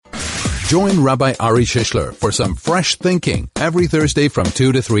Join Rabbi Shishler for some fresh thinking every Thursday from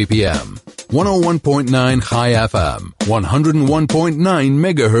 2 to 3 p.m. 101.9 Chai FM, 101.9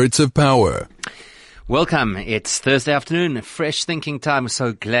 megahertz of power. Welcome. It's Thursday afternoon, fresh thinking time. We're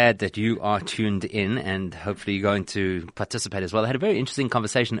so glad that you are tuned in, and hopefully you're going to participate as well. I had a very interesting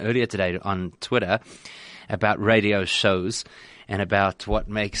conversation earlier today on Twitter about radio shows and about what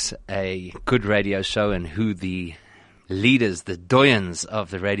makes a good radio show and who the leaders, the doyens of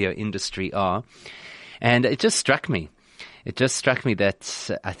the radio industry are. And it just struck me. It just struck me that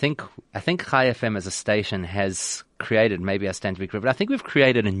I think Chai FM as a station has created, maybe I stand to be corrected, but I think we've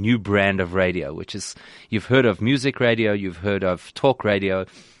created a new brand of radio, which is, you've heard of music radio, you've heard of talk radio.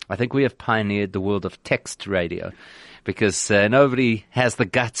 I think we have pioneered the world of text radio, because nobody has the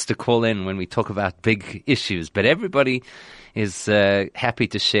guts to call in when we talk about big issues, but everybody is happy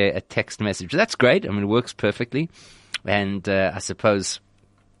to share a text message. That's great. I mean, it works perfectly. And I suppose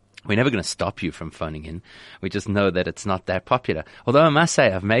we're never going to stop you from phoning in. We just know that it's not that popular. Although I must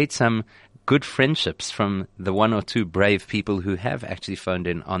say, I've made some good friendships from the one or two brave people who have actually phoned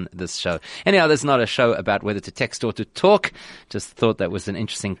in on this show. Anyhow, there's not a show about whether to text or to talk. Just thought that was an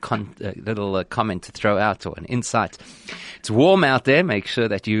interesting little comment to throw out, or an insight. It's warm out there. Make sure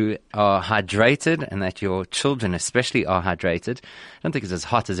that you are hydrated and that your children especially are hydrated. I don't think it's as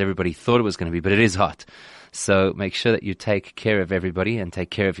hot as everybody thought it was going to be, but it is hot. So make sure that you take care of everybody and take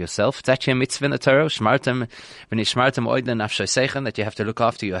care of yourself. It's actually a mitzvah in the Torah, shmartem oid lenafshosechem, that you have to look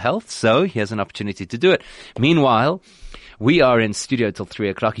after your health. So here's an opportunity to do it. Meanwhile, we are in studio till 3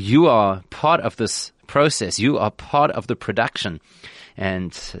 o'clock. You are part of this process. You are part of the production.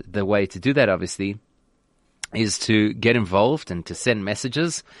 And the way to do that, obviously, is to get involved and to send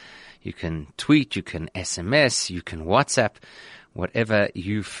messages. You can tweet, you can SMS, you can WhatsApp, whatever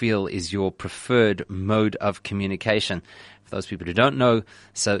you feel is your preferred mode of communication. For those people who don't know,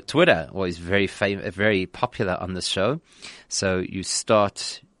 so Twitter always very popular on this show. So you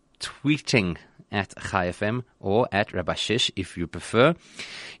start tweeting at Chai FM or at Rabbi Shish if you prefer.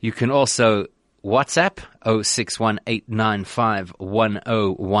 You can also WhatsApp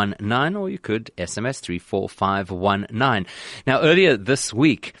 061-895-1019, or you could SMS 34519. Now, earlier this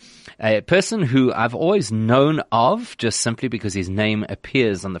week, a person who I've always known of just simply because his name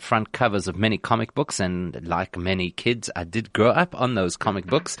appears on the front covers of many comic books, and like many kids, I did grow up on those comic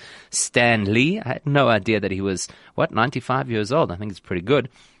books, Stan Lee. I had no idea that he was, 95 years old. I think it's pretty good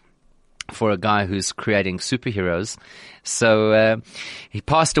for a guy who's creating superheroes. So he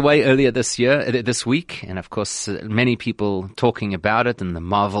passed away earlier this week, and of course many people talking about it and the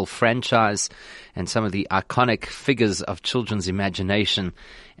Marvel franchise and some of the iconic figures of children's imagination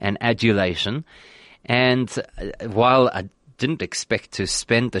and adulation. And while I didn't expect to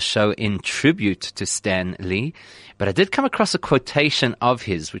spend the show in tribute to Stan Lee, but I did come across a quotation of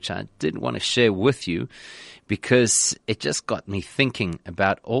his, which I did want to share with you, because it just got me thinking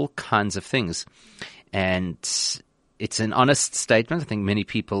about all kinds of things. And it's an honest statement. I think many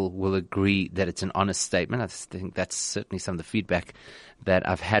people will agree that it's an honest statement. I think that's certainly some of the feedback that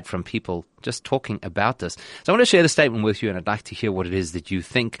I've had from people just talking about this. So I want to share the statement with you, and I'd like to hear what it is that you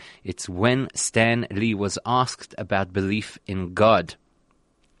think. It's when Stan Lee was asked about belief in God.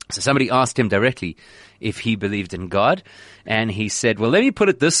 So somebody asked him directly if he believed in God, and he said, well, let me put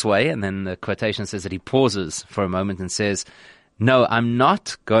it this way, and then the quotation says that he pauses for a moment and says, no, I'm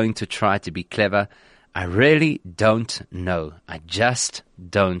not going to try to be clever. I really don't know. I just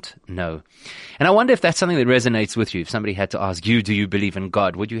don't know. And I wonder if that's something that resonates with you. If somebody had to ask you, do you believe in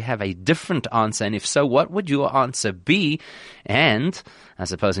God? Would you have a different answer? And if so, what would your answer be? And I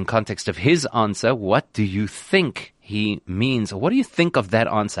suppose in context of his answer, what do you think he means? Or what do you think of that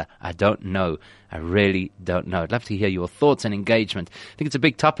answer? I don't know. I really don't know. I'd love to hear your thoughts and engagement. I think it's a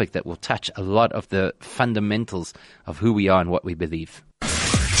big topic that will touch a lot of the fundamentals of who we are and what we believe.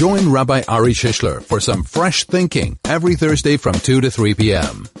 Join Rabbi Shishler for some fresh thinking every Thursday from 2 to 3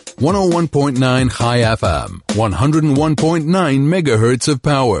 p.m. 101.9 Chai FM, 101.9 megahertz of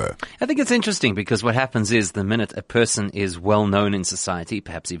power. I think it's interesting because what happens is the minute a person is well known in society,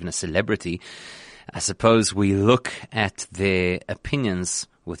 perhaps even a celebrity, I suppose we look at their opinions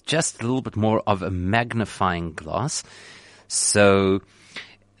with just a little bit more of a magnifying glass. So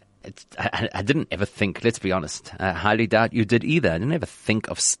I didn't ever think, let's be honest, I highly doubt you did either. I didn't ever think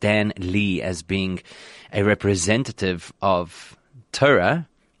of Stan Lee as being a representative of Torah.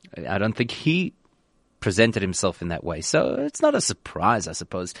 I don't think he presented himself in that way. So it's not a surprise, I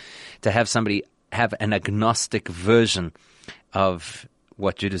suppose, to have somebody have an agnostic version of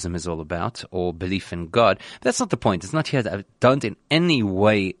what Judaism is all about, or belief in God. But that's not the point. It's not here. I don't in any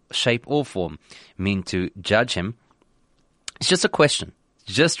way, shape, or form mean to judge him. It's just a question.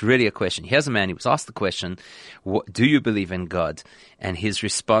 Just really a question. Here's a man, he was asked the question, do you believe in God? And his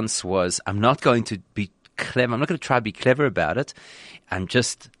response was, I'm not going to be clever. I'm not going to try to be clever about it.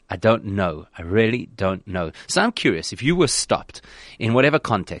 I don't know. I really don't know. So I'm curious, if you were stopped in whatever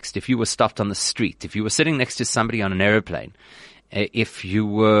context, if you were stopped on the street, if you were sitting next to somebody on an airplane, if you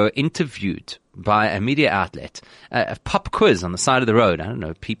were interviewed by a media outlet, a pop quiz on the side of the road, I don't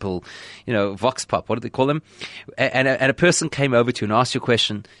know, people, Vox Pop, what do they call them? And a person came over to you and asked you a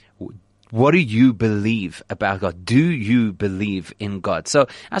question, what do you believe about God? Do you believe in God? So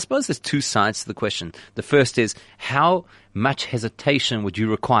I suppose there's two sides to the question. The first is, how much hesitation would you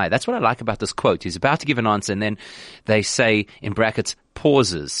require? That's what I like about this quote. He's about to give an answer, and then they say, in brackets,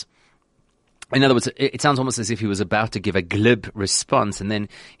 pauses. In other words, it sounds almost as if he was about to give a glib response, and then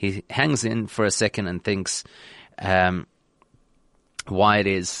he hangs in for a second and thinks why it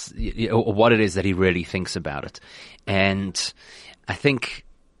is, or what it is that he really thinks about it. And I think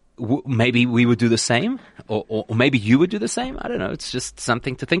maybe we would do the same, or maybe you would do the same. I don't know. It's just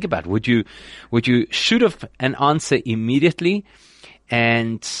something to think about. Would you shoot off an answer immediately,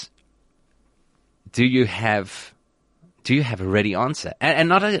 and do you have a ready answer, and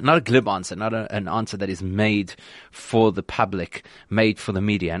not a glib answer, not an answer that is made for the public, made for the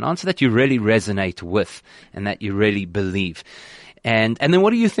media, an answer that you really resonate with and that you really believe. And then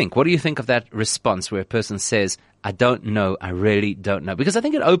what do you think? What do you think of that response where a person says, I don't know, I really don't know? Because I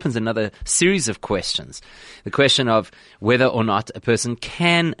think it opens another series of questions. The question of whether or not a person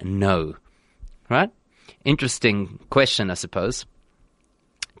can know, right? Interesting question, I suppose.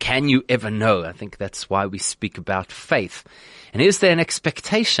 Can you ever know? I think that's why we speak about faith. And is there an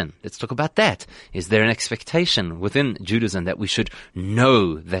expectation? Let's talk about that. Is there an expectation within Judaism that we should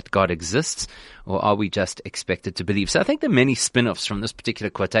know that God exists, or are we just expected to believe? So I think there are many spin-offs from this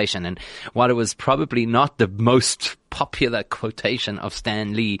particular quotation. And while it was probably not the most popular quotation of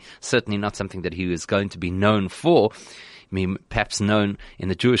Stan Lee, certainly not something that he was going to be known for, I mean, perhaps known in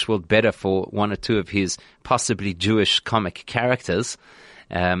the Jewish world better for one or two of his possibly Jewish comic characters.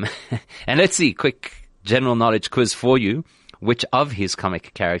 And let's see, quick general knowledge quiz for you. Which of his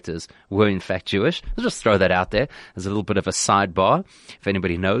comic characters were in fact Jewish? I'll just throw that out there as a little bit of a sidebar. If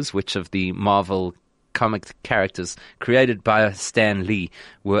anybody knows which of the Marvel comic characters created by Stan Lee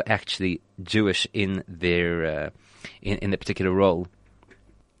were actually Jewish in their in the particular role.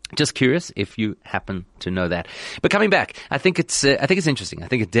 Just curious if you happen to know that. But coming back, I think it's interesting. I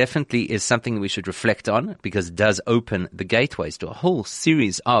think it definitely is something we should reflect on, because it does open the gateways to a whole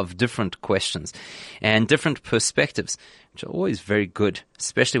series of different questions and different perspectives, which are always very good,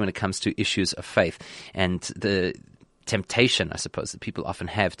 especially when it comes to issues of faith and the temptation, I suppose, that people often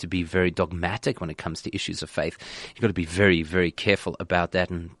have to be very dogmatic when it comes to issues of faith. You've got to be very, very careful about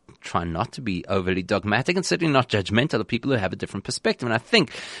that and try not to be overly dogmatic, and certainly not judgmental of people who have a different perspective. And I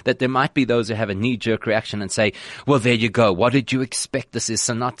think that there might be those who have a knee-jerk reaction and say, well, there you go. What did you expect? This is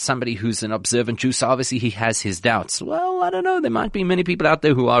not somebody who's an observant Jew, so obviously he has his doubts. Well, I don't know. There might be many people out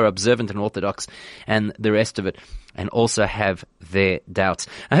there who are observant and orthodox and the rest of it, and also have their doubts.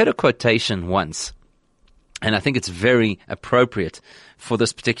 I heard a quotation once, and I think it's very appropriate for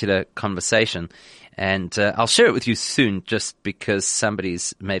this particular conversation. And I'll share it with you soon, just because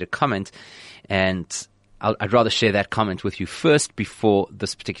somebody's made a comment, and I'd rather share that comment with you first before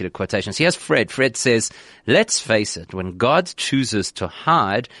this particular quotation. So here's Fred. Fred says, let's face it, when God chooses to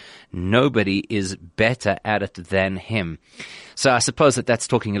hide, nobody is better at it than him. So I suppose that's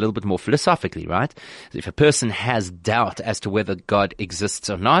talking a little bit more philosophically, right? If a person has doubt as to whether God exists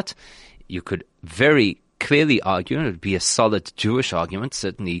or not, you could very clearly argue, and it would be a solid Jewish argument,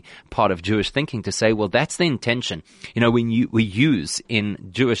 certainly part of Jewish thinking, to say, well, that's the intention. When we use in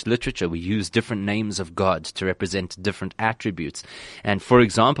Jewish literature, we use different names of God to represent different attributes. And for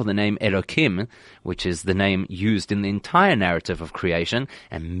example, the name Elohim, which is the name used in the entire narrative of creation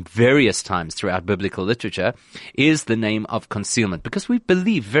and various times throughout biblical literature, is the name of concealment, because we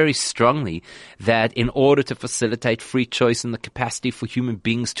believe very strongly that in order to facilitate free choice and the capacity for human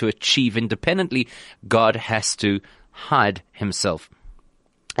beings to achieve independently, God has to hide himself.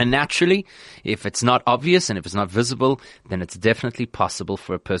 And naturally, if it's not obvious and if it's not visible, then it's definitely possible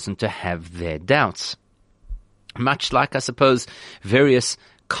for a person to have their doubts. Much like, I suppose, various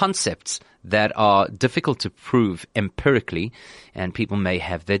concepts that are difficult to prove empirically, and people may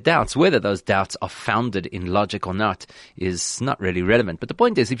have their doubts. Whether those doubts are founded in logic or not is not really relevant. But the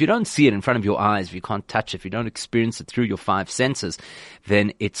point is, if you don't see it in front of your eyes, if you can't touch it, if you don't experience it through your five senses,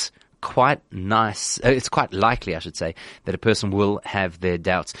 then it's quite likely, I should say, that a person will have their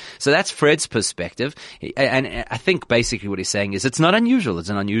doubts. So that's Fred's perspective. And I think basically what he's saying is it's not unusual. It's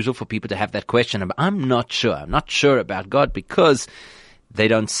unusual for people to have that question of, I'm not sure about God, because they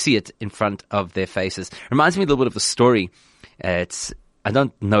don't see it in front of their faces. Reminds me a little bit of a story. I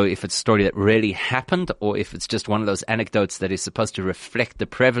don't know if it's a story that really happened or if it's just one of those anecdotes that is supposed to reflect the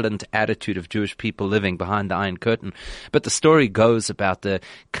prevalent attitude of Jewish people living behind the Iron Curtain. But the story goes about the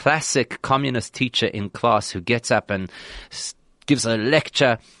classic communist teacher in class who gets up and gives a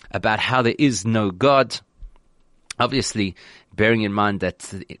lecture about how there is no God. Obviously, bearing in mind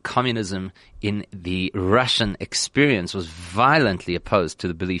that communism in the Russian experience was violently opposed to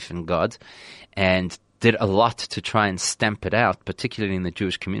the belief in God and did a lot to try and stamp it out, particularly in the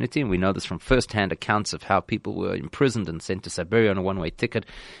Jewish community. And we know this from first-hand accounts of how people were imprisoned and sent to Siberia on a one-way ticket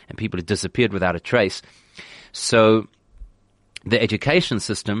and people had disappeared without a trace. So the education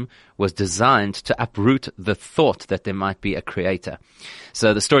system was designed to uproot the thought that there might be a creator.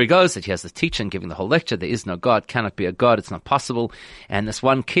 So the story goes that he has the teacher and giving the whole lecture, there is no God, cannot be a God, it's not possible. And this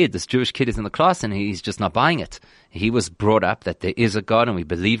one kid, this Jewish kid, is in the class and he's just not buying it. He was brought up that there is a God and we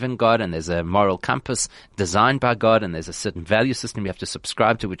believe in God and there's a moral compass designed by God and there's a certain value system you have to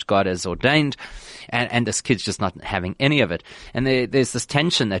subscribe to which God has ordained. And this kid's just not having any of it. And there's this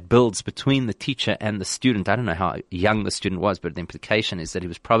tension that builds between the teacher and the student. I don't know how young the student was, but the implication is that he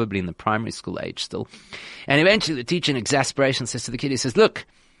was probably in the primary school age still. And eventually the teacher in exasperation says to the kid, he says, look,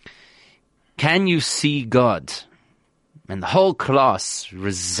 can you see God? And the whole class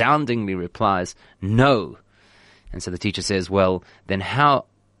resoundingly replies, no. And so the teacher says, well, then how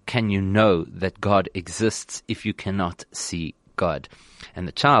can you know that God exists if you cannot see God? And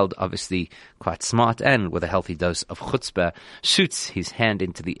the child, obviously quite smart and with a healthy dose of chutzpah, shoots his hand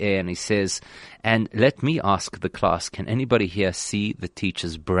into the air and he says, and let me ask the class, can anybody here see the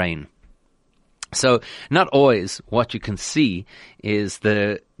teacher's brain? So not always what you can see is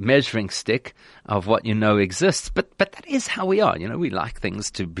the measuring stick of what you know exists, but that is how we are. You know, we like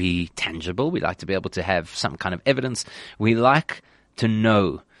things to be tangible. We like to be able to have some kind of evidence. We like to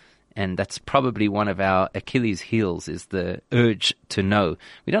know. And that's probably one of our Achilles' heels is the urge to know.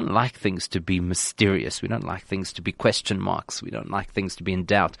 We don't like things to be mysterious. We don't like things to be question marks. We don't like things to be in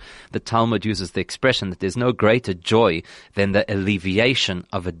doubt. The Talmud uses the expression that there's no greater joy than the alleviation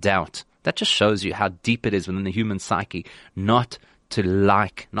of a doubt. That just shows you how deep it is within the human psyche not to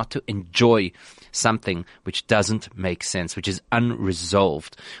like, not to enjoy something which doesn't make sense, which is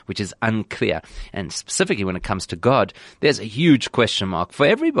unresolved, which is unclear. And specifically when it comes to God, there's a huge question mark for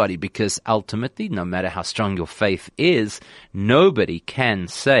everybody because ultimately, no matter how strong your faith is, nobody can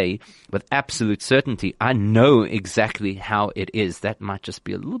say with absolute certainty, I know exactly how it is. That might just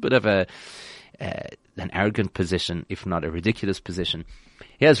be a little bit of an arrogant position, if not a ridiculous position.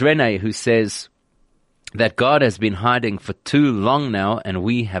 Here's Rene who says that God has been hiding for too long now and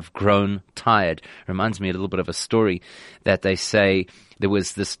we have grown tired. Reminds me a little bit of a story that they say there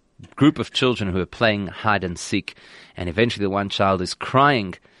was this group of children who were playing hide and seek and eventually the one child is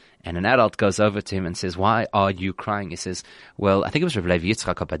crying and an adult goes over to him and says, why are you crying? He says, well, I think it was Rabbi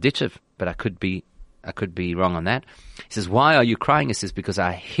Yitzchak Opadichev, but I could be wrong on that. He says, why are you crying? He says, because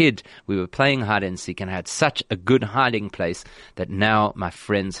I hid. We were playing hide and seek and I had such a good hiding place that now my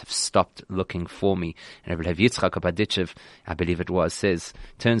friends have stopped looking for me. And Rabbi Yitzchak Opadichev, I believe it was, says,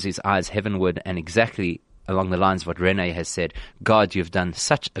 turns his eyes heavenward and exactly along the lines of what Rene has said, God, you've done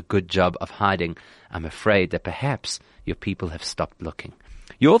such a good job of hiding. I'm afraid that perhaps your people have stopped looking.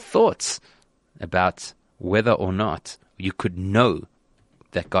 Your thoughts about whether or not you could know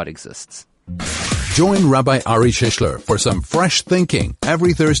that God exists. Join Rabbi Ari Shishler for some fresh thinking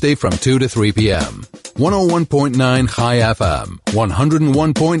every Thursday from 2 to 3 p.m. 101.9 Chai FM,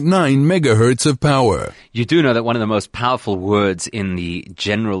 101.9 megahertz of power. You do know that one of the most powerful words in the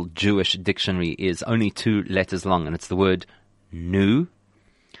general Jewish dictionary is only 2 letters long, and it's the word nu.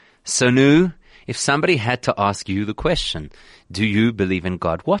 So nu, if somebody had to ask you the question, do you believe in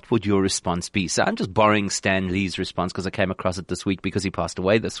God? What would your response be? So I'm just borrowing Stan Lee's response because I came across it this week because he passed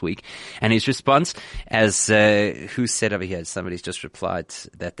away this week. And his response, as who said over here, somebody's just replied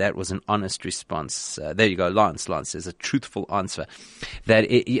that was an honest response. There you go, Lance says a truthful answer.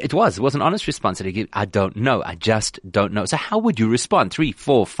 That it was an honest response that he gave. I don't know. I just don't know. So how would you respond?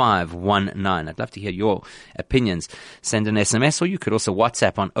 34519. I'd love to hear your opinions. Send an SMS or you could also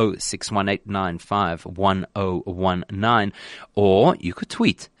WhatsApp on 0618951019. Or you could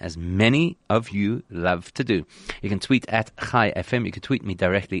tweet, as many of you love to do. You can tweet at Chai FM. You can tweet me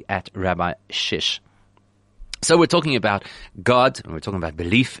directly at Rabbi Shish. So we're talking about God, and we're talking about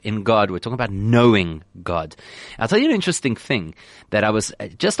belief in God, we're talking about knowing God. I'll tell you an interesting thing, that I was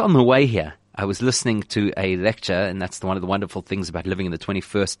just on the way here, I was listening to a lecture, and that's one of the wonderful things about living in the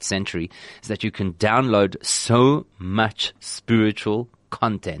 21st century, is that you can download so much spiritual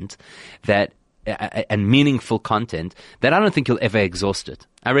content that and meaningful content that I don't think you'll ever exhaust it.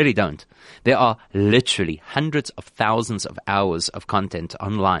 I really don't. There are literally hundreds of thousands of hours of content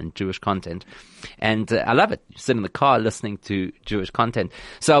online, Jewish content. And I love it. You sit in the car listening to Jewish content.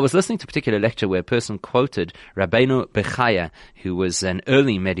 So I was listening to a particular lecture where a person quoted Rabbeinu Bechaya, who was an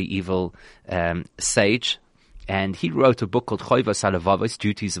early medieval sage. And he wrote a book called Choivos Halavavos,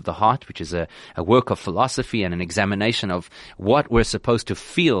 Duties of the Heart, which is a work of philosophy and an examination of what we're supposed to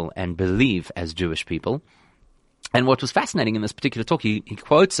feel and believe as Jewish people. And what was fascinating in this particular talk, he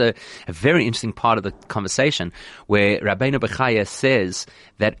quotes a very interesting part of the conversation where Rabbeinu Bechaya says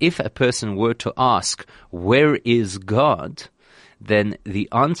that if a person were to ask, where is God? Then the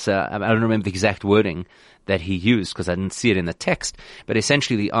answer, I don't remember the exact wording that he used because I didn't see it in the text, but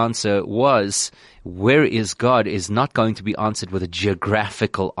essentially the answer was, where is God is not going to be answered with a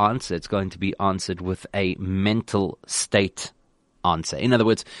geographical answer. It's going to be answered with a mental state answer. In other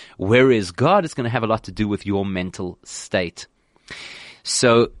words, where is God is going to have a lot to do with your mental state.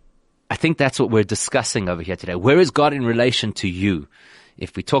 So I think that's what we're discussing over here today. Where is God in relation to you?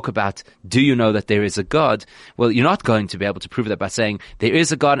 If we talk about, do you know that there is a God? Well, you're not going to be able to prove that by saying there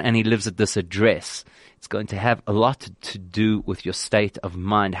is a God and he lives at this address. It's going to have a lot to do with your state of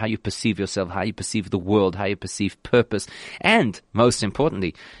mind, how you perceive yourself, how you perceive the world, how you perceive purpose, and most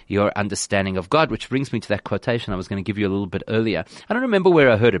importantly, your understanding of God, which brings me to that quotation I was going to give you a little bit earlier. I don't remember where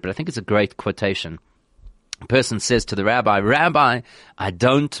I heard it, but I think it's a great quotation. A person says to the rabbi, Rabbi, I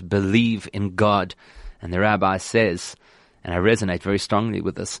don't believe in God. And the rabbi says, and I resonate very strongly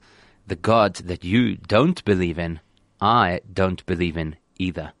with this, the God that you don't believe in, I don't believe in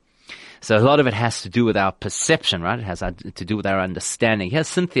either. So a lot of it has to do with our perception, right? It has to do with our understanding. Here's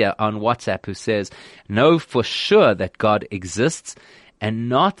Cynthia on WhatsApp who says, know for sure that God exists, and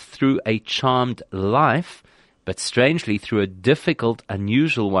not through a charmed life, but strangely through a difficult,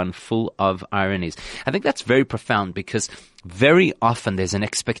 unusual one full of ironies. I think that's very profound because very often there's an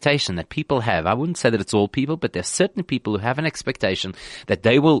expectation that people have. I wouldn't say that it's all people, but there's certain people who have an expectation that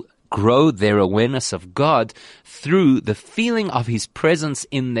they will grow their awareness of God through the feeling of His presence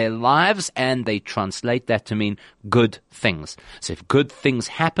in their lives, and they translate that to mean good things. So if good things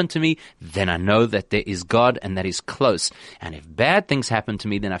happen to me, then I know that there is God and that is close. And if bad things happen to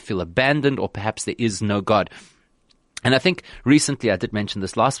me, then I feel abandoned, or perhaps there is no God. And I think recently, I did mention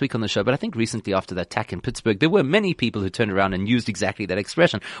this last week on the show, but I think recently after the attack in Pittsburgh, there were many people who turned around and used exactly that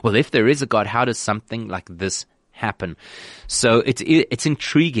expression. Well, if there is a God, how does something like this happen? So it's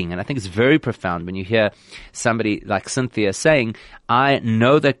intriguing, and I think it's very profound when you hear somebody like Cynthia saying, I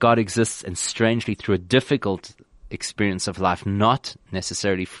know that God exists, and strangely through a difficult experience of life, not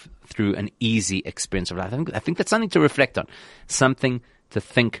necessarily through an easy experience of life. I think that's something to reflect on, something to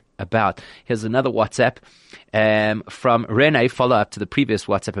think about. Here's another WhatsApp from Rene, follow up to the previous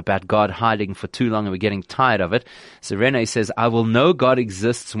WhatsApp about God hiding for too long and we're getting tired of it. So Rene says, I will know God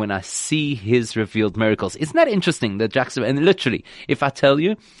exists when I see His revealed miracles. Isn't that interesting? The juxtaposition. And literally, if I tell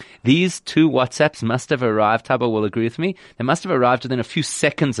you, these two WhatsApps must have arrived, Tabo will agree with me, they must have arrived within a few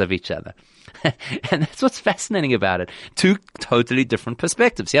seconds of each other. And that's what's fascinating about it. Two totally different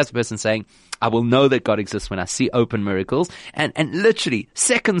perspectives. Here's a person saying, I will know that God exists when I see open miracles. And literally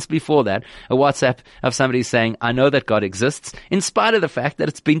seconds before that, a WhatsApp of somebody saying, I know that God exists in spite of the fact that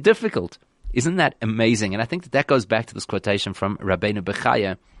it's been difficult. Isn't that amazing? And I think that goes back to this quotation from Rabbeinu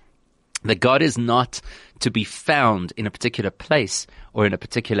Bechaya, that God is not to be found in a particular place or in a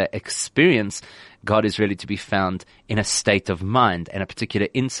particular experience. God is really to be found in a state of mind and a particular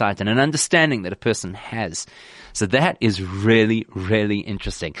insight and an understanding that a person has. So that is really, really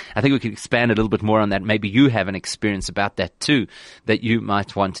interesting. I think we could expand a little bit more on that. Maybe you have an experience about that too that you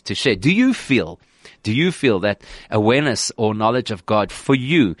might want to share. Do you feel that awareness or knowledge of God for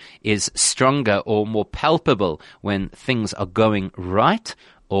you is stronger or more palpable when things are going right,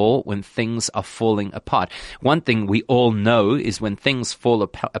 or when things are falling apart? One thing we all know is when things fall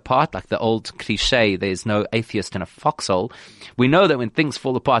apart, like the old cliche, there's no atheist in a foxhole. We know that when things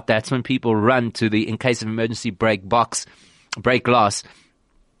fall apart, that's when people run to the, in case of emergency, break glass,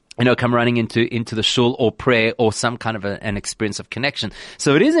 come running into the shul or prayer or some kind of an experience of connection.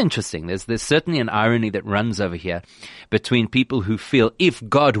 So it is interesting. There's certainly an irony that runs over here between people who feel, if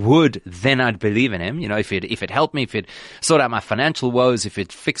God would, then I'd believe in Him. If it helped me, if it sort out my financial woes, if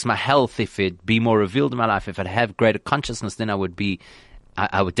it fixed my health, if it be more revealed in my life, if I'd have greater consciousness, then I would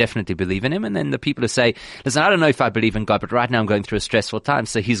definitely believe in Him. And then the people who say, listen, I don't know if I believe in God, but right now I'm going through a stressful time,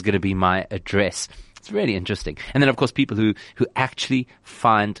 so He's going to be my address. It's really interesting. And then, of course, people who actually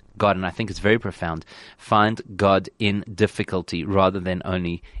find God, and I think it's very profound, find God in difficulty rather than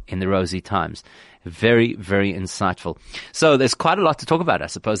only in the rosy times. Very, very insightful. So there's quite a lot to talk about, I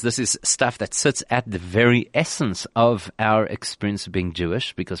suppose. This is stuff that sits at the very essence of our experience of being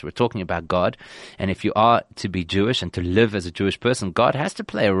Jewish, because we're talking about God. And if you are to be Jewish and to live as a Jewish person, God has to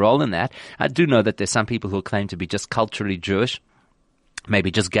play a role in that. I do know that there's some people who claim to be just culturally Jewish,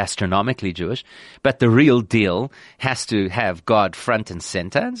 maybe just gastronomically Jewish, but the real deal has to have God front and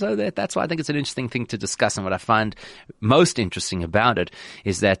center. And so that's why I think it's an interesting thing to discuss. And what I find most interesting about it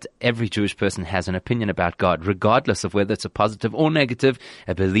is that every Jewish person has an opinion about God, regardless of whether it's a positive or negative,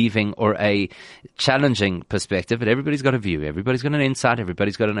 a believing or a challenging perspective. But everybody's got a view, everybody's got an insight,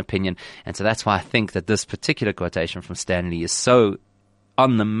 everybody's got an opinion. And so that's why I think that this particular quotation from Stanley is so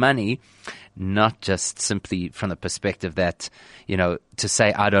on the money, not just simply from the perspective that, to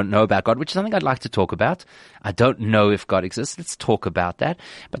say I don't know about God, which is something I'd like to talk about. I don't know if God exists. Let's talk about that.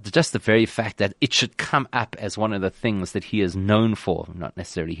 But just the very fact that it should come up as one of the things that he is known for, not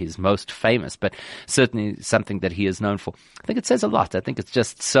necessarily his most famous, but certainly something that he is known for. I think it says a lot. I think it's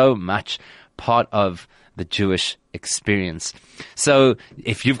just so much part of the Jewish experience. So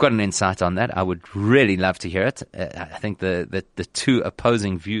if you've got an insight on that, I would really love to hear it. I think the two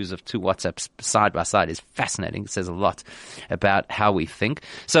opposing views of two WhatsApps side by side is fascinating. It says a lot about how we think.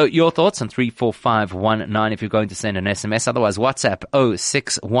 So your thoughts on 34519 if you're going to send an SMS. Otherwise, WhatsApp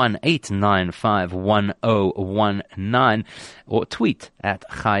 0618951019 or tweet at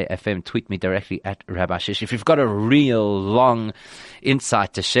Chai FM. Tweet me directly at Rabbi Shish. If you've got a real long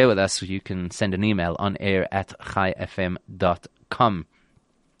insight to share with us, you can send an email on air at chaifm.com.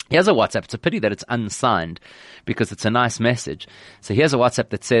 Here's a WhatsApp. It's a pity that it's unsigned because it's a nice message. So here's a WhatsApp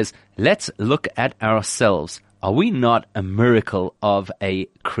that says, let's look at ourselves. Are we not a miracle of a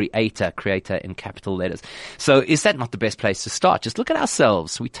creator in capital letters? So is that not the best place to start? Just look at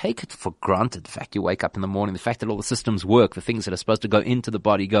ourselves. We take it for granted. The fact you wake up in the morning, the fact that all the systems work, the things that are supposed to go into the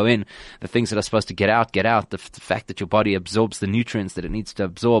body go in, the things that are supposed to get out, the fact that your body absorbs the nutrients that it needs to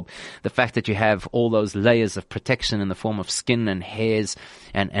absorb, the fact that you have all those layers of protection in the form of skin and hairs,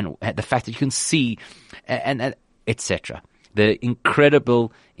 and the fact that you can see, and etc. The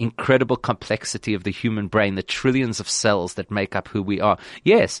incredible complexity of the human brain, the trillions of cells that make up who we are.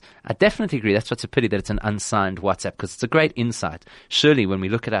 Yes, I definitely agree. That's what's a pity that it's an unsigned WhatsApp, because it's a great insight. Surely when we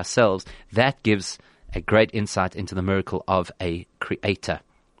look at ourselves, that gives a great insight into the miracle of a creator.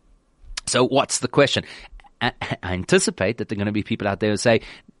 So what's the question? I anticipate that there are going to be people out there who say,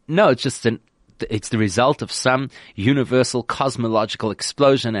 no, it's just it's the result of some universal cosmological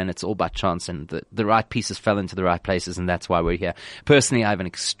explosion, and it's all by chance, and the right pieces fell into the right places, and that's why we're here. Personally, I have an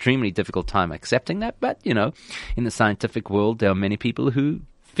extremely difficult time accepting that, but, in the scientific world, there are many people who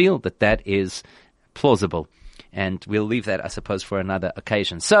feel that is plausible. And we'll leave that, I suppose, for another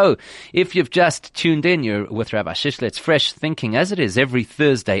occasion. So, if you've just tuned in, you're with Rabbi Shishler. It's Fresh Thinking, as it is every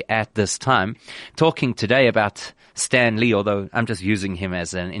Thursday at this time, talking today about Stan Lee, although I'm just using him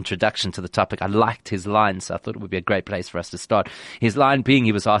as an introduction to the topic. I liked his line, so I thought it would be a great place for us to start. His line being,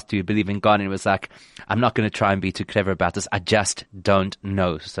 he was asked, do you believe in God? And he was like, I'm not going to try and be too clever about this. I just don't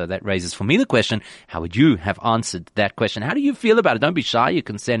know. So that raises for me the question, how would you have answered that question? How do you feel about it? Don't be shy. You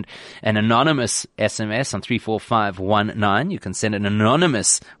can send an anonymous SMS on 34519. You can send an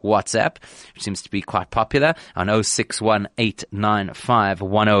anonymous WhatsApp, which seems to be quite popular, on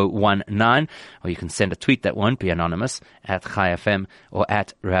 0618951019. Or you can send a tweet that won't be anonymous at Chai FM or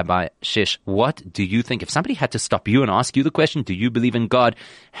at Rabbi Shish. What do you think? If somebody had to stop you and ask you the question, do you believe in God?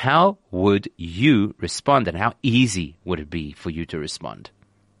 How would you respond, and how easy would it be for you to respond?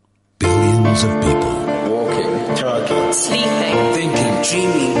 Billions of people walking, talking, sleeping, thinking,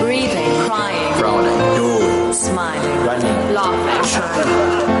 dreaming, breathing, crying, frowning, doing, smiling, running, laughing,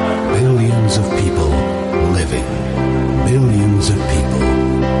 trying. Billions of people living. Billions of people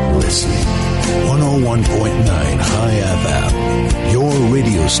listening. 101.9 High FM, your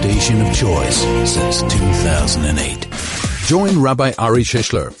radio station of choice since 2008. Join Rabbi Ari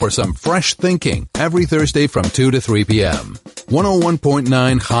Shishler for some fresh thinking every Thursday from 2 to 3 p.m.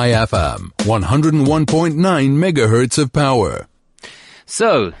 101.9 High FM, 101.9 megahertz of power.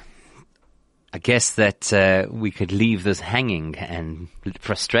 So, I guess that we could leave this hanging and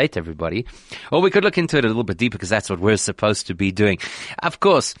frustrate everybody, or we could look into it a little bit deeper, because that's what we're supposed to be doing. Of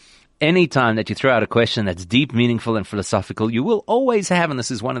course, any time that you throw out a question that's deep, meaningful, and philosophical, you will always have, and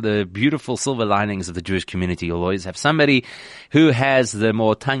this is one of the beautiful silver linings of the Jewish community, you'll always have somebody who has the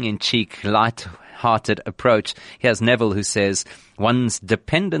more tongue-in-cheek, light hearted approach. Here's Neville, who says, one's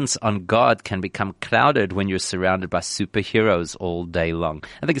dependence on God can become clouded when you're surrounded by superheroes all day long.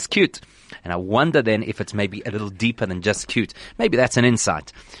 I think it's cute. And I wonder then if it's maybe a little deeper than just cute. Maybe that's an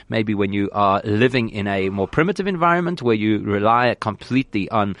insight. Maybe when you are living in a more primitive environment where you rely completely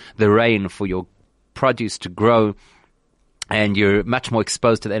on the rain for your produce to grow, and you're much more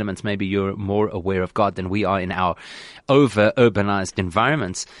exposed to the elements, maybe you're more aware of God than we are in our over-urbanized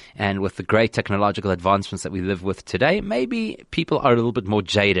environments. And with the great technological advancements that we live with today, maybe people are a little bit more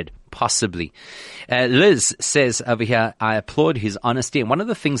jaded, possibly. Liz says over here, I applaud his honesty. And one of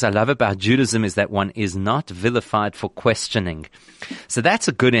the things I love about Judaism is that one is not vilified for questioning. So that's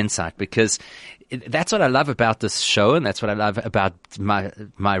a good insight, because that's what I love about this show, and that's what I love about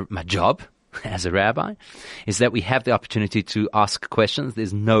my job as a rabbi, is that we have the opportunity to ask questions.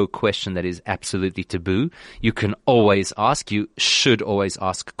 There's no question that is absolutely taboo. You can always ask. You should always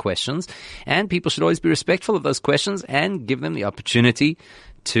ask questions. And people should always be respectful of those questions and give them the opportunity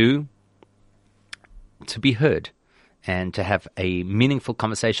to be heard and to have a meaningful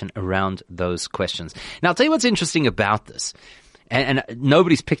conversation around those questions. Now, I'll tell you what's interesting about this. And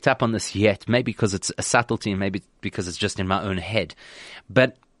nobody's picked up on this yet, maybe because it's a subtlety and maybe because it's just in my own head.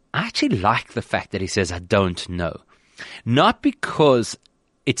 But I actually like the fact that he says, I don't know. Not because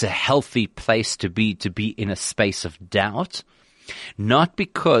it's a healthy place to be in a space of doubt. Not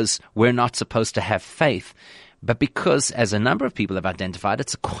because we're not supposed to have faith, but because, as a number of people have identified,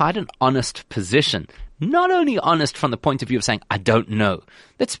 it's quite an honest position. Not only honest from the point of view of saying, I don't know.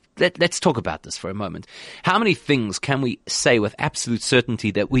 Let's talk about this for a moment. How many things can we say with absolute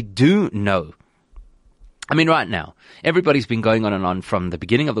certainty that we do know? I mean, right now, everybody's been going on and on from the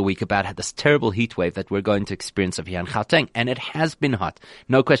beginning of the week about this terrible heat wave that we're going to experience over here in Gauteng, and it has been hot.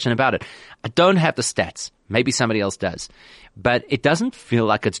 No question about it. I don't have the stats. Maybe somebody else does. But it doesn't feel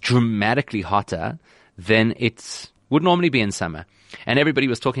like it's dramatically hotter than it would normally be in summer. And everybody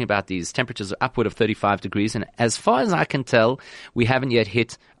was talking about these temperatures upward of 35 degrees, and as far as I can tell, we haven't yet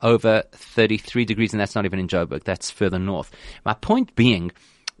hit over 33 degrees, and that's not even in Joburg. That's further north. My point being,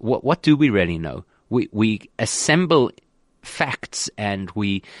 what do we really know? We assemble facts and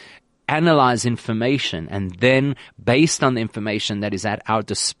we analyze information, and then based on the information that is at our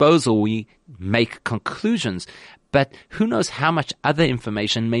disposal, we make conclusions. But who knows how much other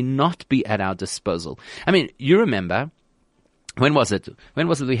information may not be at our disposal? I mean, you remember, when was it? When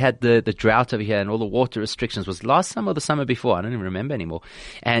was it we had the drought over here and all the water restrictions? Was it last summer or the summer before? I don't even remember anymore.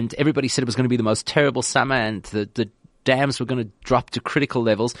 And everybody said it was going to be the most terrible summer, and the dams were going to drop to critical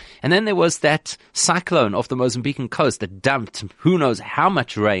levels. And then there was that cyclone off the Mozambican coast that dumped who knows how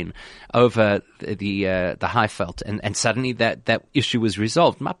much rain over the Highveld. And suddenly that issue was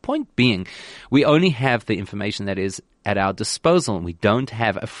resolved. My point being, we only have the information that is at our disposal, and we don't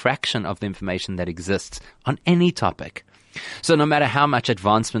have a fraction of the information that exists on any topic. So no matter how much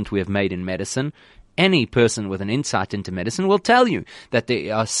advancement we have made in medicine, any person with an insight into medicine will tell you that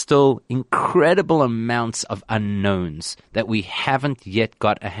there are still incredible amounts of unknowns that we haven't yet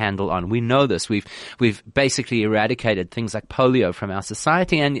got a handle on. We know this. We've basically eradicated things like polio from our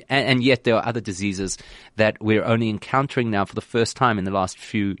society, and yet there are other diseases that we're only encountering now for the first time in the last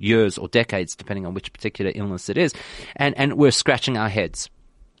few years or decades, depending on which particular illness it is. And we're scratching our heads.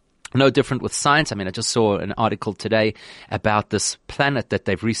 No different with science. I mean, I just saw an article today about this planet that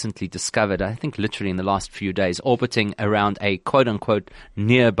they've recently discovered, I think literally in the last few days, orbiting around a quote-unquote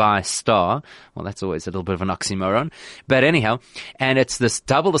nearby star. Well, that's always a little bit of an oxymoron. But anyhow, and it's this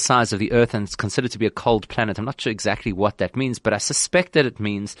double the size of the Earth, and it's considered to be a cold planet. I'm not sure exactly what that means, but I suspect that it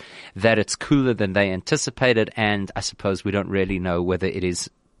means that it's cooler than they anticipated, and I suppose we don't really know whether it is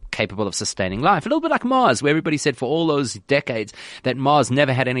capable of sustaining life. A little bit like Mars, where everybody said for all those decades that Mars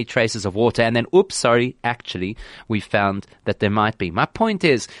never had any traces of water, and then, actually, we found that there might be. My point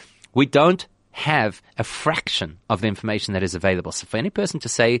is, we don't have a fraction of the information that is available. So for any person to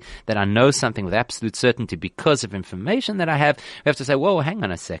say that I know something with absolute certainty because of information that I have, we have to say, whoa, hang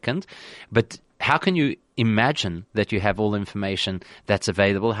on a second. But how can you imagine that you have all the information that's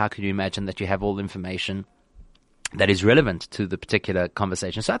available? How can you imagine that you have all the information that is relevant to the particular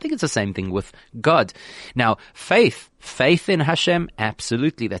conversation? So I think it's the same thing with God. Now, faith in Hashem,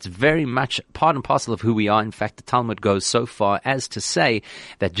 absolutely. That's very much part and parcel of who we are. In fact, the Talmud goes so far as to say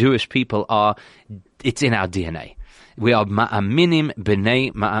that Jewish people it's in our DNA. We are ma'aminim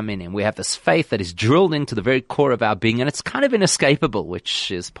b'nei ma'aminim. We have this faith that is drilled into the very core of our being, and it's kind of inescapable,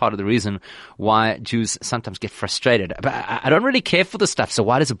 which is part of the reason why Jews sometimes get frustrated. But I don't really care for the stuff, so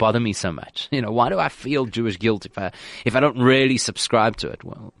why does it bother me so much? Why do I feel Jewish guilt if I don't really subscribe to it?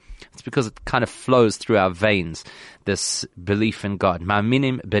 Well, It's because it kind of flows through our veins, this belief in God.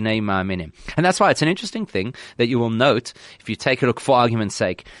 Ma'aminim b'nei ma'aminim. And that's why it's an interesting thing that you will note, if you take a look, for argument's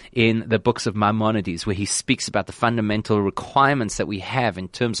sake, in the books of Maimonides, where he speaks about the fundamental requirements that we have in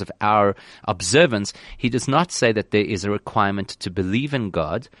terms of our observance. He does not say that there is a requirement to believe in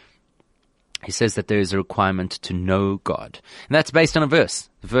God. He says that there is a requirement to know God. And that's based on a verse.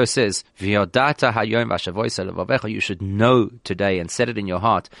 The verse says, V'yodata hayom v'shavoisa levavecha. You should know today and set it in your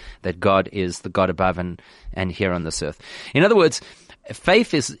heart that God is the God above and here on this earth. In other words,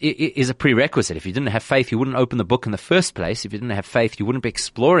 faith is a prerequisite. If you didn't have faith, you wouldn't open the book in the first place. If you didn't have faith, you wouldn't be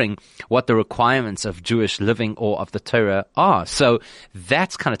exploring what the requirements of Jewish living or of the Torah are. So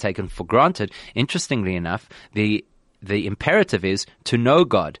that's kind of taken for granted. Interestingly enough, the imperative is to know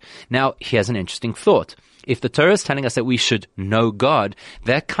God. Now, here's an interesting thought. If the Torah is telling us that we should know God,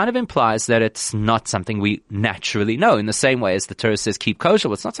 that kind of implies that it's not something we naturally know. In the same way as the Torah says keep kosher,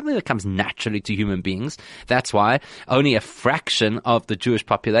 well, it's not something that comes naturally to human beings. That's why only a fraction of the Jewish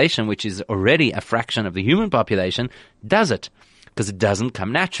population, which is already a fraction of the human population, does it. Because it doesn't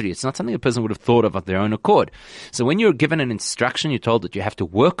come naturally. It's not something a person would have thought of their own accord. So when you're given an instruction, you're told that you have to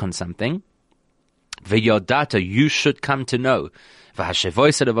work on something, V'yodata, you should come to know.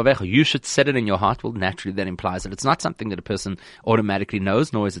 V'hashevoisa levavecha, you should set it in your heart. Well, naturally that implies that it's not something that a person automatically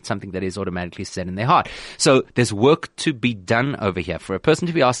knows, nor is it something that is automatically set in their heart. So there's work to be done over here. For a person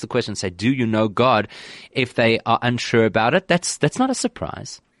to be asked the question, say, do you know God? If they are unsure about it, that's not a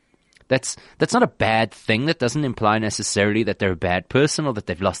surprise. That's not a bad thing. That doesn't imply necessarily that they're a bad person or that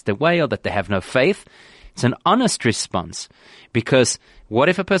they've lost their way or that they have no faith. It's an honest response, because what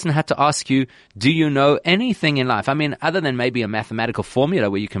if a person had to ask you, do you know anything in life? I mean, other than maybe a mathematical formula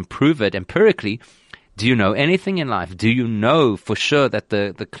where you can prove it empirically, do you know anything in life? Do you know for sure that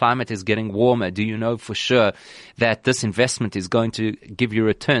the climate is getting warmer? Do you know for sure that this investment is going to give you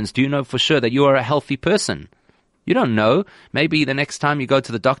returns? Do you know for sure that you are a healthy person? You don't know. Maybe the next time you go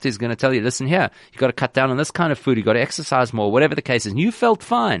to the doctor, he's going to tell you, listen here, you've got to cut down on this kind of food, you've got to exercise more, whatever the case is, and you felt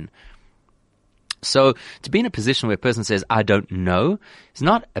fine. So to be in a position where a person says, I don't know, is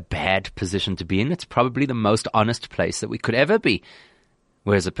not a bad position to be in. It's probably the most honest place that we could ever be.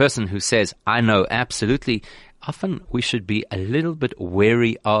 Whereas a person who says, I know absolutely, often we should be a little bit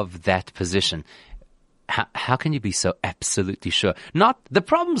wary of that position. How can you be so absolutely sure? The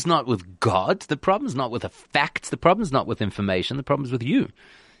problem's not with God. The problem's not with a fact. The problem's not with information. The problem's with you.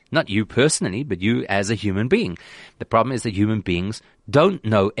 Not you personally, but you as a human being. The problem is that human beings don't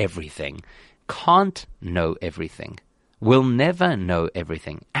know everything. Can't know everything, will never know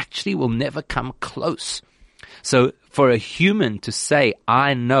everything, actually will never come close. So for a human to say,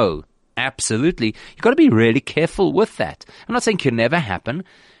 I know, absolutely, you've got to be really careful with that. I'm not saying it can never happen,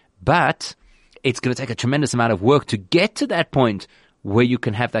 but it's going to take a tremendous amount of work to get to that point where you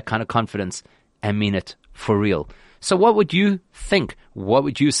can have that kind of confidence and mean it for real. So what would you think? What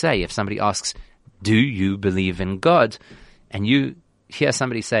would you say if somebody asks, do you believe in God? And you hear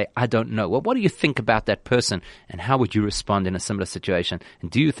somebody say, I don't know. Well, what do you think about that person, and how would you respond in a similar situation? And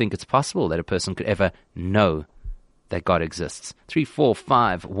do you think it's possible that a person could ever know that God exists?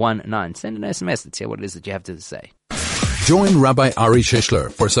 34519. Send an SMS. Let's hear what it is that you have to say. Join Rabbi Ari Shishler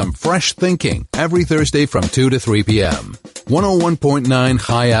for some fresh thinking every Thursday from 2 to 3 p.m. 101.9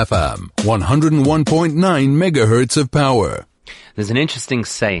 High FM, 101.9 megahertz of power. There's an interesting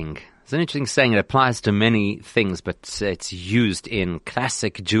saying. It's an interesting saying. It applies to many things, but it's used in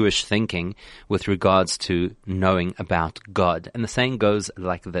classic Jewish thinking with regards to knowing about God. And the saying goes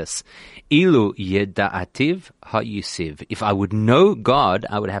like this: Ilu yeda'ativ ha'yisiv. If I would know God,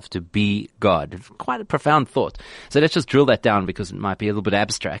 I would have to be God. Quite a profound thought. So let's just drill that down, because it might be a little bit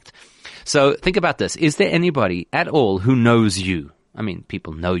abstract. So think about this. Is there anybody at all who knows you? I mean,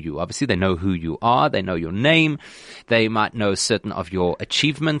 people know you. Obviously, they know who you are. They know your name. They might know certain of your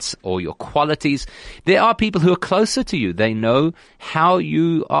achievements or your qualities. There are people who are closer to you. They know how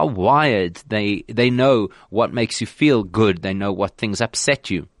you are wired. They know what makes you feel good. They know what things upset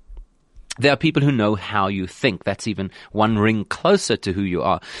you. There are people who know how you think. That's even one ring closer to who you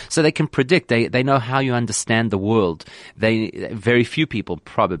are. So they can predict. They know how you understand the world. Very few people,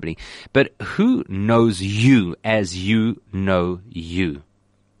 probably. But who knows you as you know you?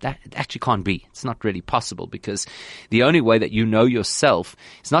 That actually can't be. It's not really possible, because the only way that you know yourself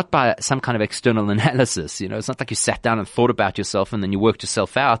is not by some kind of external analysis. You know, it's not like you sat down and thought about yourself and then you worked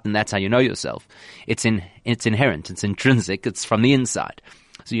yourself out and that's how you know yourself. It's inherent. It's intrinsic. It's from the inside.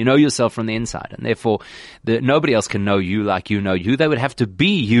 So you know yourself from the inside, and therefore nobody else can know you like you know you. They would have to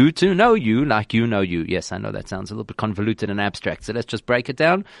be you to know you like you know you. Yes, I know that sounds a little bit convoluted and abstract, so let's just break it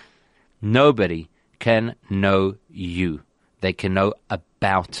down. Nobody can know you They can know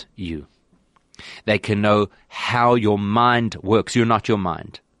about you. They can know how your mind works. You're not your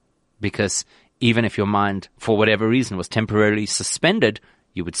mind. Because even if your mind, for whatever reason, was temporarily suspended,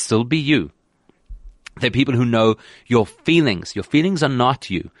 you would still be you. They're people who know your feelings. Your feelings are not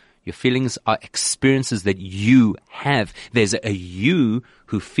you. Your feelings are experiences that you have. There's a you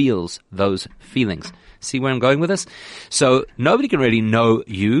who feels those feelings. See where I'm going with this? So nobody can really know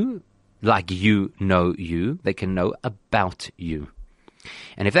you like you know you. They can know about you.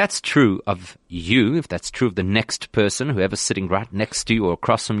 And if that's true of you, if that's true of the next person, whoever's sitting right next to you or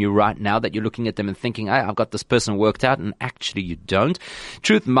across from you right now, that you're looking at them and thinking, hey, I've got this person worked out, and actually you don't.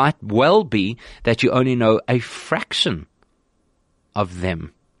 Truth might well be that you only know a fraction of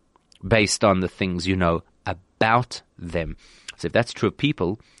them based on the things you know about them. So if that's true of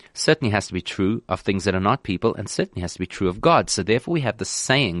people, certainly has to be true of things that are not people, and certainly has to be true of God. So therefore we have the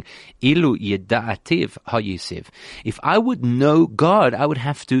saying, Ilu yeda'ativ ha'yisiv. If I would know God, I would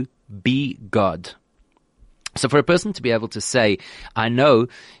have to be God. So for a person to be able to say, I know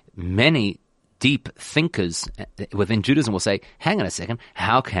many deep thinkers within Judaism will say, hang on a second,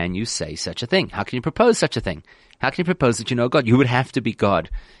 how can you say such a thing? How can you propose such a thing? How can you propose that you know God? You would have to be God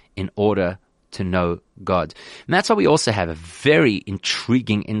in order to know God. And that's why we also have a very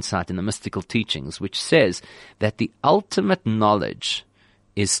intriguing insight in the mystical teachings, which says that the ultimate knowledge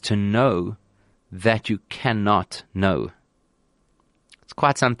is to know that you cannot know. It's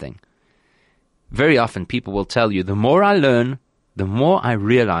quite something. Very often people will tell you, the more I learn, the more I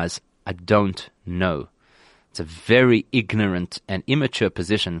realize I don't know. It's a very ignorant and immature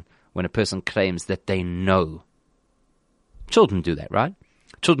position when a person claims that they know. Children do that, right?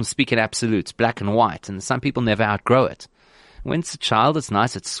 Children speak in absolutes, black and white, and some people never outgrow it. When it's a child, it's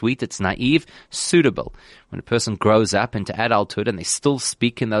nice, it's sweet, it's naive, suitable. When a person grows up into adulthood and they still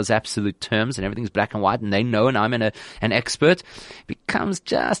speak in those absolute terms and everything's black and white and they know and I'm an expert, it becomes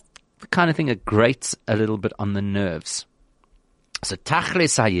just the kind of thing that grates a little bit on the nerves. So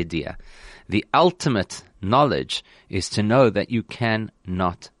tachlis hayediyah, the ultimate knowledge, is to know that you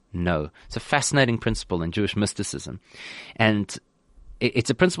cannot know. It's a fascinating principle in Jewish mysticism. And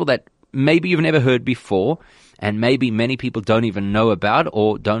it's a principle that maybe you've never heard before, and maybe many people don't even know about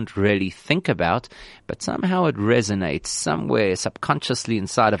or don't really think about, but somehow it resonates somewhere subconsciously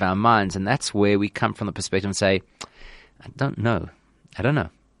inside of our minds, and that's where we come from the perspective and say, I don't know. I don't know.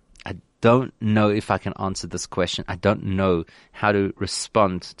 I don't know if I can answer this question. I don't know how to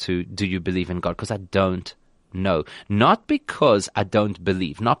respond to, do you believe in God? Because I don't know. Not because I don't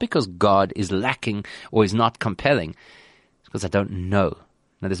believe, not because God is lacking or is not compelling, because I don't know.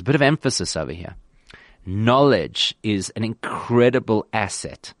 Now, there's a bit of emphasis over here. Knowledge is an incredible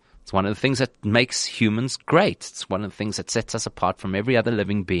asset. It's one of the things that makes humans great. It's one of the things that sets us apart from every other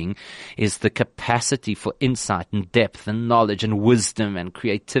living being, is the capacity for insight and depth and knowledge and wisdom and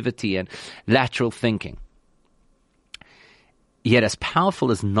creativity and lateral thinking. Yet as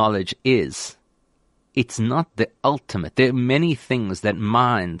powerful as knowledge is, it's not the ultimate. There are many things that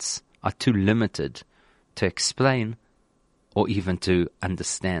minds are too limited to explain or even to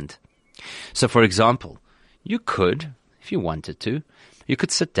understand. So, for example, you could, if you wanted to, you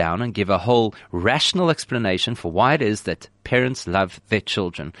could sit down and give a whole rational explanation for why it is that parents love their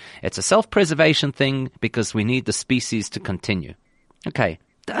children. It's a self-preservation thing because we need the species to continue. Okay,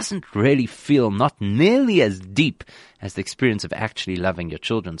 doesn't really feel not nearly as deep as the experience of actually loving your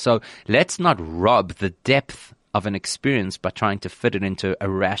children. So let's not rob the depth of an experience by trying to fit it into a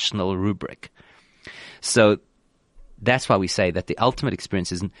rational rubric. So that's why we say that the ultimate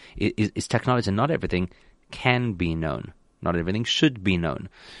experience is technology, and not everything can be known. Not everything should be known.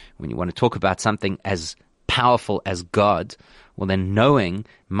 When you want to talk about something as powerful as God, well, then knowing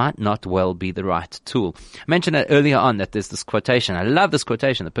might not well be the right tool. I mentioned that earlier on, that there's this quotation. I love this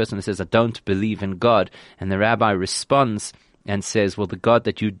quotation. The person who says, I don't believe in God. And the rabbi responds and says, well, the God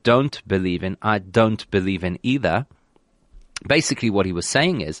that you don't believe in, I don't believe in either. Basically what he was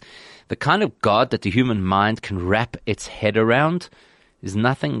saying is, the kind of God that the human mind can wrap its head around is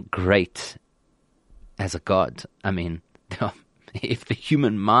nothing great as a God. I mean, if the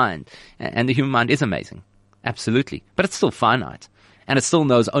human mind, and the human mind is amazing, absolutely, but it's still finite, and it still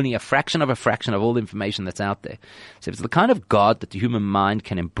knows only a fraction of all the information that's out there. So if it's the kind of God that the human mind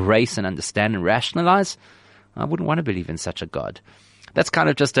can embrace and understand and rationalize, I wouldn't want to believe in such a God. That's kind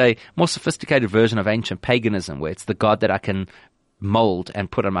of just a more sophisticated version of ancient paganism, where it's the God that I can mold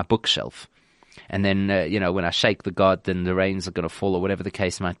and put on my bookshelf. And then, when I shake the God, then the rains are going to fall, or whatever the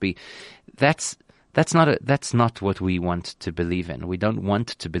case might be. That's not what we want to believe in. We don't want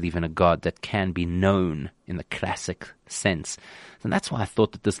to believe in a God that can be known in the classic sense. And that's why I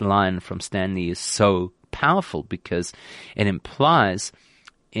thought that this line from Stanley is so powerful because it implies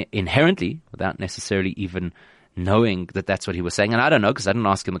inherently, without necessarily even knowing that that's what he was saying. And I don't know because I didn't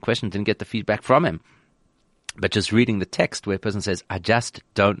ask him the question, didn't get the feedback from him. But just reading the text where a person says, I just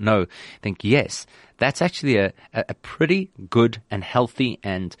don't know, I think, yes, that's actually a pretty good and healthy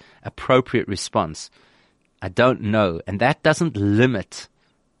and appropriate response. I don't know. And that doesn't limit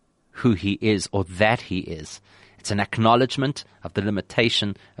who he is or that he is. It's an acknowledgement of the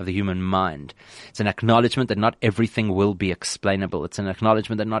limitation of the human mind. It's an acknowledgement that not everything will be explainable. It's an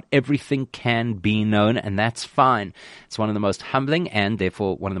acknowledgement that not everything can be known, and that's fine. It's one of the most humbling and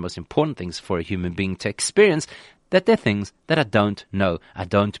therefore one of the most important things for a human being to experience, that there are things that I don't know. I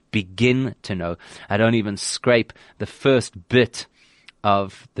don't begin to know. I don't even scrape the first bit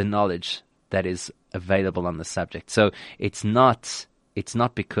of the knowledge that is available on the subject. So it's not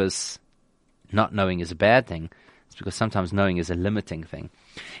because not knowing is a bad thing. It's because sometimes knowing is a limiting thing.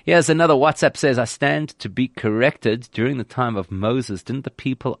 Here's another WhatsApp says, I stand to be corrected. During the time of Moses, didn't the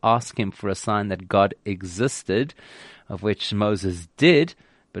people ask him for a sign that God existed, of which Moses did,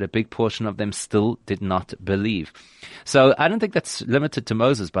 but a big portion of them still did not believe? So I don't think that's limited to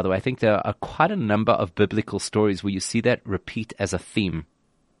Moses, by the way. I think there are quite a number of biblical stories where you see that repeat as a theme.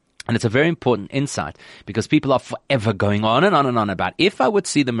 And it's a very important insight because people are forever going on and on and on about, if I would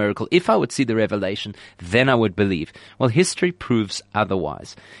see the miracle, if I would see the revelation, then I would believe. Well, history proves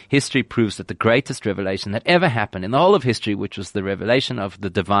otherwise. History proves that the greatest revelation that ever happened in the whole of history, which was the revelation of the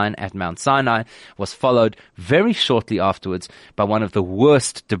divine at Mount Sinai, was followed very shortly afterwards by one of the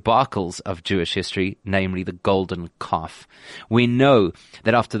worst debacles of Jewish history, namely the golden calf. We know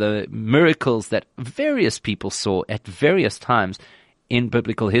that after the miracles that various people saw at various times, in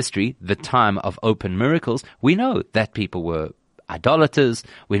biblical history, the time of open miracles, we know that people were idolaters.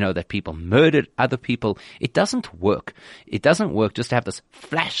 We know that people murdered other people. It doesn't work. It doesn't work just to have this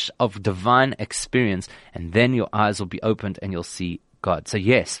flash of divine experience and then your eyes will be opened and you'll see God. So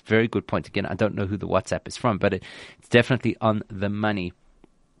yes, very good point. Again, I don't know who the WhatsApp is from, but it's definitely on the money.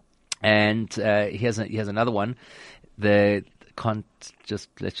 And here's another one. Let's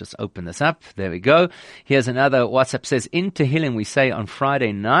just open this up. There we go. Here's another WhatsApp says, in Tehillim we say on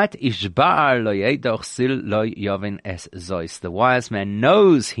Friday night, Ishba'ar lo yedoch sil lo yovin es zois. The wise man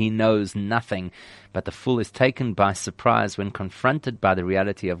knows he knows nothing, but the fool is taken by surprise when confronted by the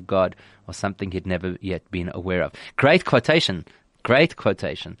reality of God or something he'd never yet been aware of. Great quotation,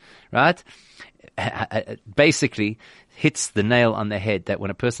 right? Basically hits the nail on the head that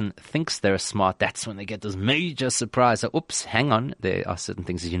when a person thinks they're smart, that's when they get this major surprise. So, oops, hang on, there are certain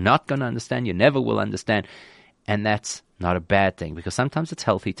things that you're not going to understand, you never will understand, and that's not a bad thing, because sometimes it's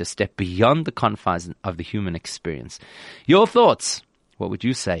healthy to step beyond the confines of the human experience. Your thoughts, what would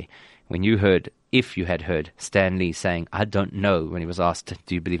you say when you heard, if you had heard Stan Lee saying, I don't know, when he was asked,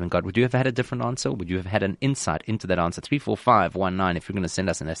 do you believe in God? Would you have had a different answer? Would you have had an insight into that answer? 34519 if you're going to send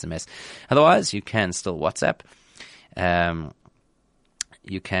us an SMS. Otherwise, you can still WhatsApp. I've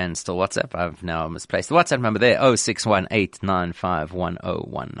now misplaced the WhatsApp number there,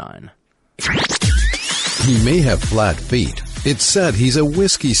 0618951019. He may have flat feet. It's said he's a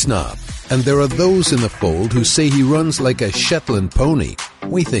whiskey snob. And there are those in the fold who say he runs like a Shetland pony.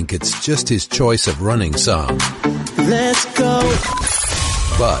 We think it's just his choice of running song. Let's go.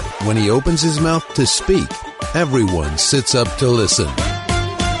 But when he opens his mouth to speak, everyone sits up to listen.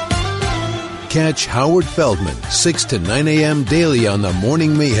 Catch Howard Feldman, 6 to 9 a.m. daily on the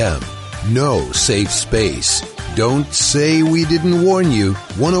Morning Mayhem. No safe space. Don't say we didn't warn you.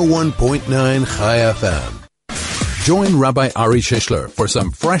 101.9 Chai FM. Join Rabbi Ari Shishler for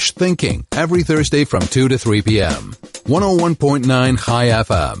some fresh thinking every Thursday from 2 to 3 p.m. 101.9 Chai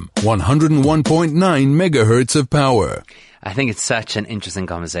FM, 101.9 megahertz of power. I think it's such an interesting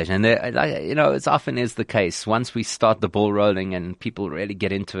conversation. And, it's often is the case. Once we start the ball rolling and people really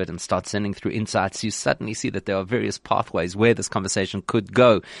get into it and start sending through insights, you suddenly see that there are various pathways where this conversation could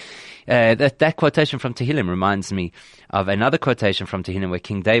go. That quotation from Tehillim reminds me of another quotation from Tehillim where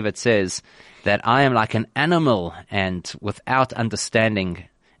King David says that I am like an animal and without understanding,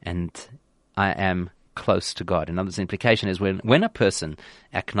 and I am close to God. Another implication is when a person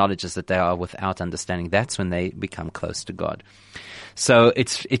acknowledges that they are without understanding, that's when they become close to God. So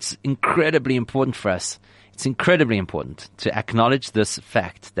it's incredibly important for us. It's incredibly important to acknowledge this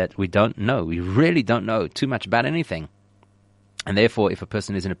fact that we don't know. We really don't know too much about anything. And therefore, if a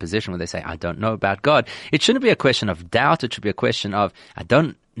person is in a position where they say, I don't know about God, it shouldn't be a question of doubt. It should be a question of, I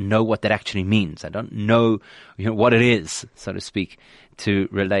don't know what that actually means. I don't know, what it is, so to speak, to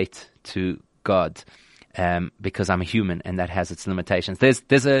relate to God. because I'm a human and that has its limitations.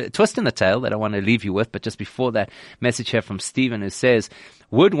 There's a twist in the tale that I want to leave you with, but just before that, message here from Stephen who says,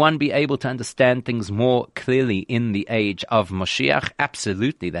 would one be able to understand things more clearly in the age of Moshiach?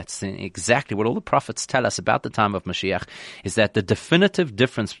 Absolutely. That's exactly what all the prophets tell us about the time of Moshiach, is that the definitive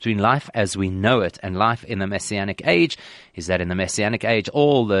difference between life as we know it and life in the Messianic age is that in the Messianic age,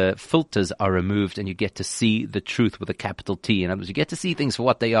 all the filters are removed and you get to see the truth with a capital T. In other words, you get to see things for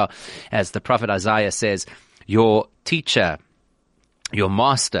what they are. As the prophet Isaiah says, your teacher, your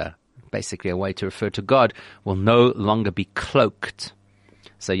master, basically a way to refer to God, will no longer be cloaked.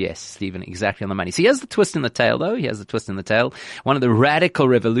 So yes, Stephen, exactly on the money. So here's the twist in the tail, though. Here's the twist in the tail. One of the radical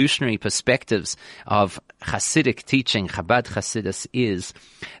revolutionary perspectives of Hasidic teaching, Chabad Hasidus, is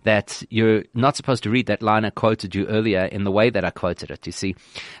that you're not supposed to read that line I quoted you earlier in the way that I quoted it. You see,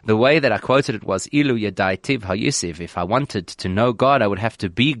 the way that I quoted it was, Ilu Yadaitiv HaYusiv. If I wanted to know God, I would have to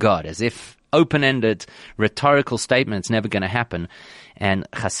be God, as if open-ended rhetorical statements never going to happen. And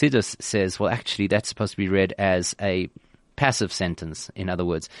Hasidus says, well, actually, that's supposed to be read as a passive sentence. In other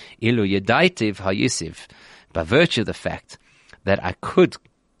words, Ilu Yadaitiv HaYusiv. By virtue of the fact that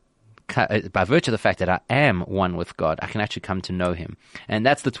I am one with God, I can actually come to know Him. And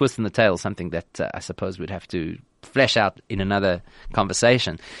that's the twist in the tail, something that I suppose we'd have to flesh out in another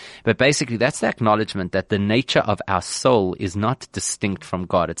conversation. But basically, that's the acknowledgement that the nature of our soul is not distinct from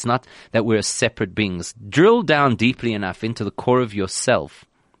God. It's not that we're separate beings. Drill down deeply enough into the core of yourself,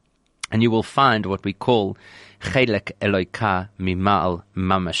 and you will find what we call Chelek Eloika Mimal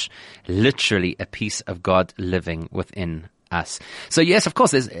Mamash, literally a piece of God living within us. So yes, of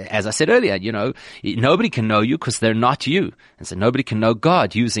course, as I said earlier, nobody can know you because they're not you. And so nobody can know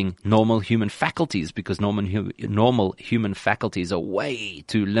God using normal human faculties, because normal human faculties are way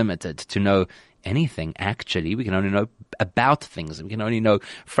too limited to know anything. Actually, we can only know about things. We can only know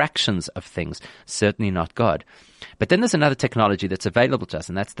fractions of things, certainly not God. But then there's another technology that's available to us,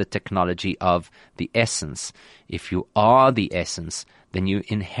 and that's the technology of the essence. If you are the essence, then you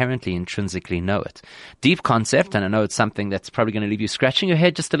inherently, intrinsically know it. Deep concept, and I know it's something that's probably going to leave you scratching your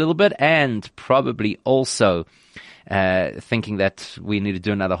head just a little bit, and probably also thinking that we need to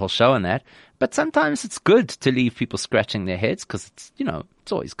do another whole show on that. But sometimes it's good to leave people scratching their heads, because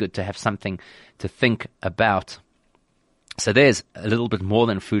it's always good to have something to think about. So there's a little bit more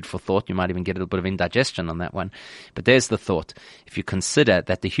than food for thought. You might even get a little bit of indigestion on that one. But there's the thought. If you consider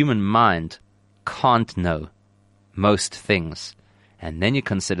that the human mind can't know most things, and then you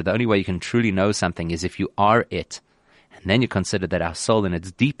consider the only way you can truly know something is if you are it, and then you consider that our soul in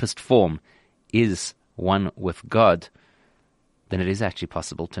its deepest form is one with God, then it is actually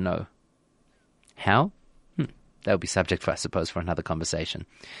possible to know. How? That would be subject for, I suppose, for another conversation.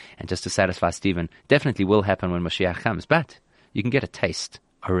 And just to satisfy Stephen, definitely will happen when Mashiach comes, but you can get a taste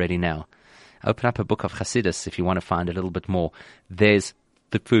already now. Open up a book of Hasidus if you want to find a little bit more. There's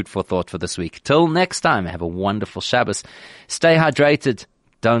the food for thought for this week. Till next time, have a wonderful Shabbos. Stay hydrated.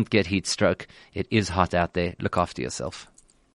 Don't get heat stroke. It is hot out there. Look after yourself.